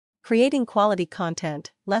Creating quality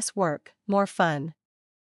content, less work, more fun.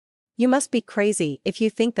 You must be crazy if you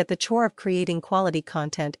think that the chore of creating quality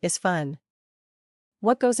content is fun.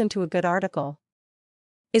 What goes into a good article?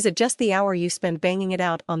 Is it just the hour you spend banging it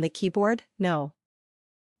out on the keyboard? No.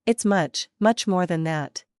 It's much, much more than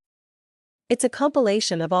that. It's a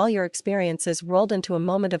compilation of all your experiences rolled into a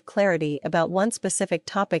moment of clarity about one specific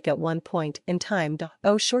topic at one point in time.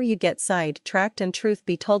 Oh, sure, you get sidetracked, and truth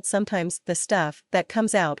be told, sometimes the stuff that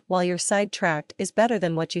comes out while you're sidetracked is better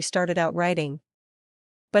than what you started out writing.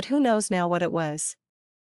 But who knows now what it was?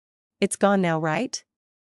 It's gone now, right?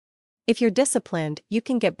 If you're disciplined, you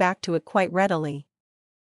can get back to it quite readily.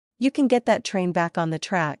 You can get that train back on the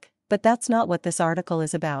track, but that's not what this article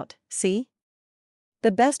is about, see?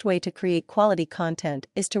 The best way to create quality content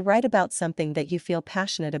is to write about something that you feel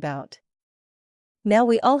passionate about. Now,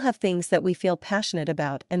 we all have things that we feel passionate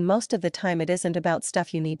about, and most of the time it isn't about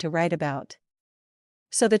stuff you need to write about.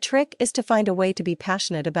 So the trick is to find a way to be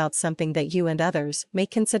passionate about something that you and others may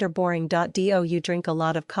consider boring. Do you drink a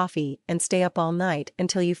lot of coffee and stay up all night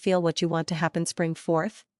until you feel what you want to happen spring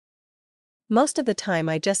forth? Most of the time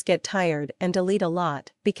I just get tired and delete a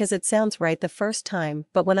lot because it sounds right the first time,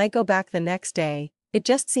 but when I go back the next day, it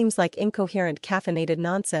just seems like incoherent caffeinated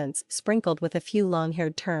nonsense sprinkled with a few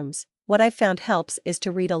long-haired terms. What I've found helps is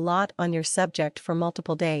to read a lot on your subject for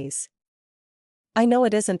multiple days. I know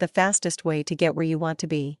it isn't the fastest way to get where you want to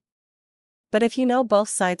be. But if you know both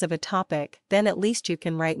sides of a topic, then at least you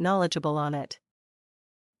can write knowledgeable on it.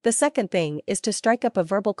 The second thing is to strike up a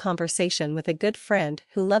verbal conversation with a good friend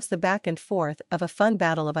who loves the back and forth of a fun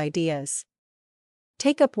battle of ideas.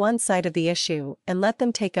 Take up one side of the issue and let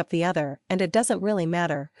them take up the other, and it doesn't really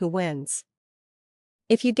matter who wins.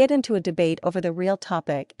 If you get into a debate over the real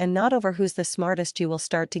topic and not over who's the smartest, you will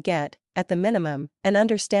start to get, at the minimum, an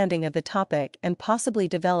understanding of the topic and possibly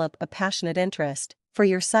develop a passionate interest, for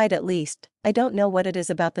your side at least. I don't know what it is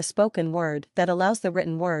about the spoken word that allows the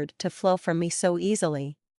written word to flow from me so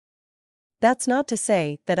easily. That's not to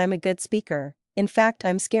say that I'm a good speaker. In fact,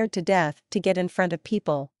 I'm scared to death to get in front of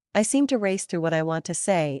people. I seem to race through what I want to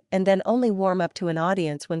say and then only warm up to an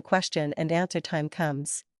audience when question and answer time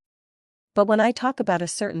comes. But when I talk about a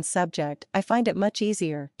certain subject, I find it much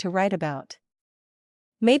easier to write about.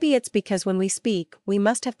 Maybe it's because when we speak, we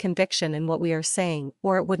must have conviction in what we are saying,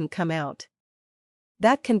 or it wouldn't come out.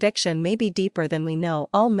 That conviction may be deeper than we know.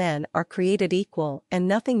 All men are created equal, and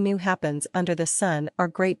nothing new happens under the sun are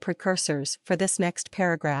great precursors for this next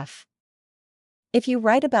paragraph. If you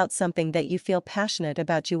write about something that you feel passionate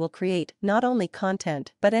about, you will create not only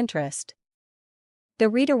content but interest. The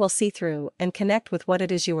reader will see through and connect with what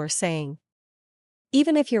it is you are saying.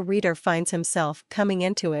 Even if your reader finds himself coming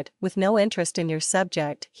into it with no interest in your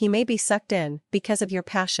subject, he may be sucked in because of your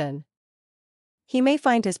passion. He may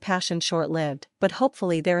find his passion short-lived, but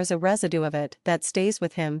hopefully there is a residue of it that stays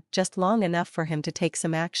with him just long enough for him to take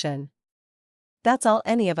some action. That's all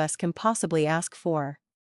any of us can possibly ask for.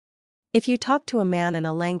 If you talk to a man in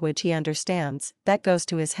a language he understands, that goes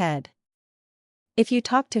to his head. If you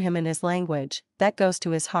talk to him in his language, that goes to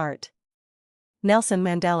his heart. Nelson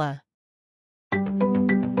Mandela.